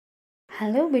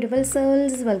Hello beautiful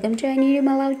souls, welcome to a new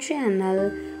Malaw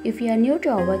channel. If you are new to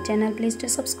our channel, please do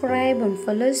subscribe and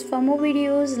follow us for more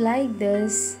videos like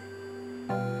this.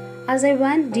 As I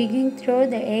went digging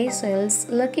through the aisles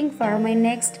looking for my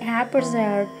next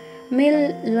episode, me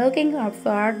looking up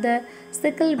for the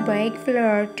sickle bake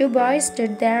floor, two boys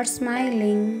stood there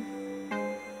smiling.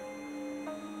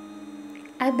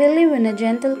 I believe in a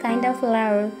gentle kind of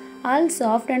love, all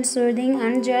soft and soothing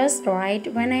and just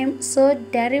right when I'm so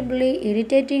terribly,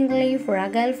 irritatingly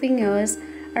fragile fingers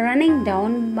running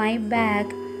down my back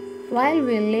while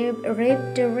we live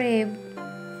rib to rib.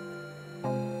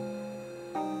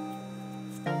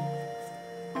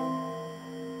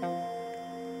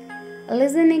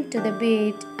 Listening to the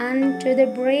beat and to the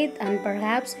breath, and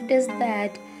perhaps it is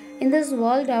that in this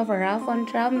world of rough and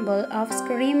tumble, of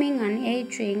screaming and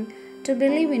aging, to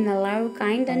believe in a love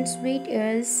kind and sweet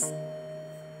is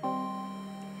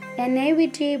a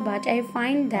naivety, but I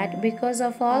find that because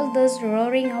of all this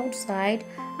roaring outside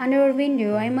and our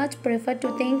window, I much prefer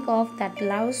to think of that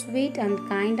love sweet and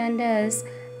kind and us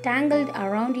tangled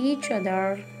around each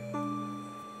other.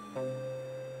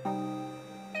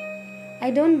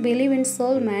 I don't believe in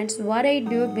soulmates. What I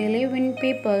do believe in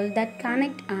people that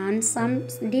connect on some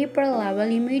deeper level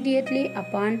immediately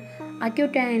upon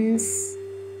acquaintance.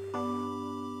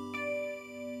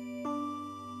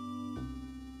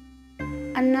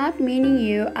 I'm not meaning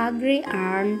you agree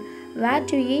on where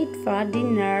to eat for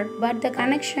dinner, but the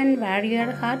connection where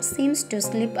your heart seems to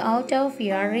slip out of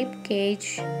your rib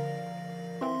cage.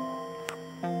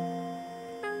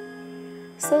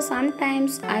 So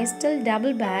sometimes I still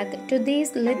double back to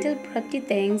these little pretty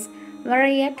things where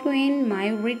I attune my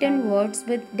written words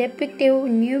with depictive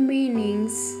new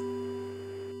meanings.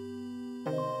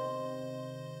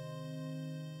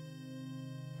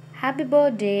 Happy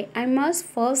birthday, I must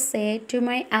first say to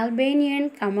my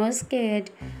Albanian commerce kid.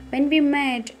 When we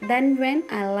met, then when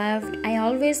I left, I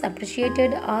always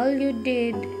appreciated all you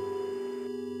did.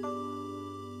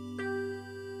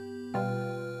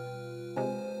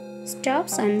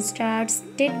 Stops and starts,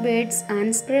 tidbits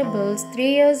and scribbles, 3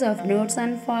 years of notes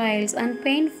and files and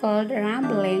painful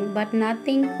rambling, but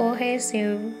nothing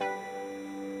cohesive.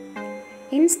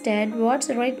 Instead, what's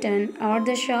written are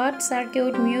the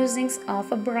short-circuit musings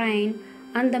of a brain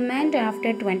and the mind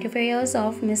after 25 years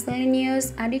of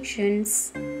miscellaneous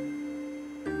addictions.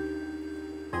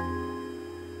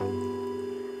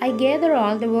 I gather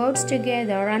all the words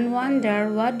together and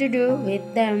wonder what to do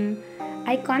with them.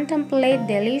 I contemplate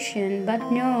deletion,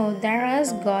 but no, there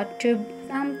has got to be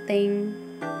something.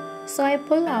 So I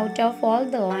pull out of all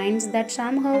the lines that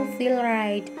somehow feel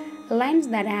right, lines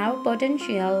that have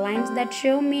potential, lines that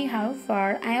show me how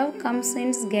far I have come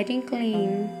since getting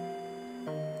clean.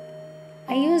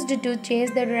 I used to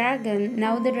chase the dragon,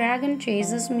 now the dragon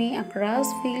chases me across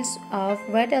fields of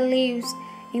wet leaves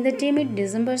in the timid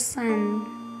December sun.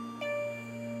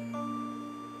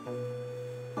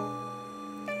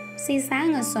 She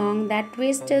sang a song that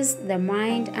twists the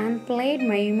mind and played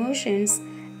my emotions,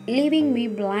 leaving me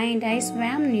blind. I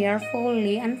swam near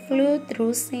folly and flew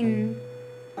through sin.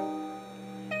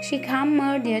 She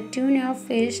hammered a tune of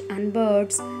fish and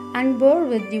birds and bore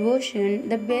with devotion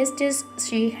the bestest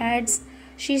she had.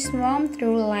 She swam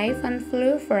through life and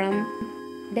flew from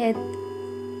death.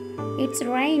 It's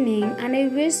raining and I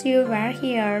wish you were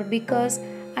here because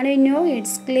and I know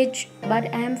it's glitch, but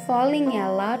I am falling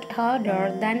a lot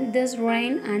harder than this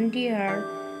rain and deer.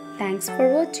 Thanks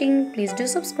for watching. Please do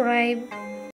subscribe.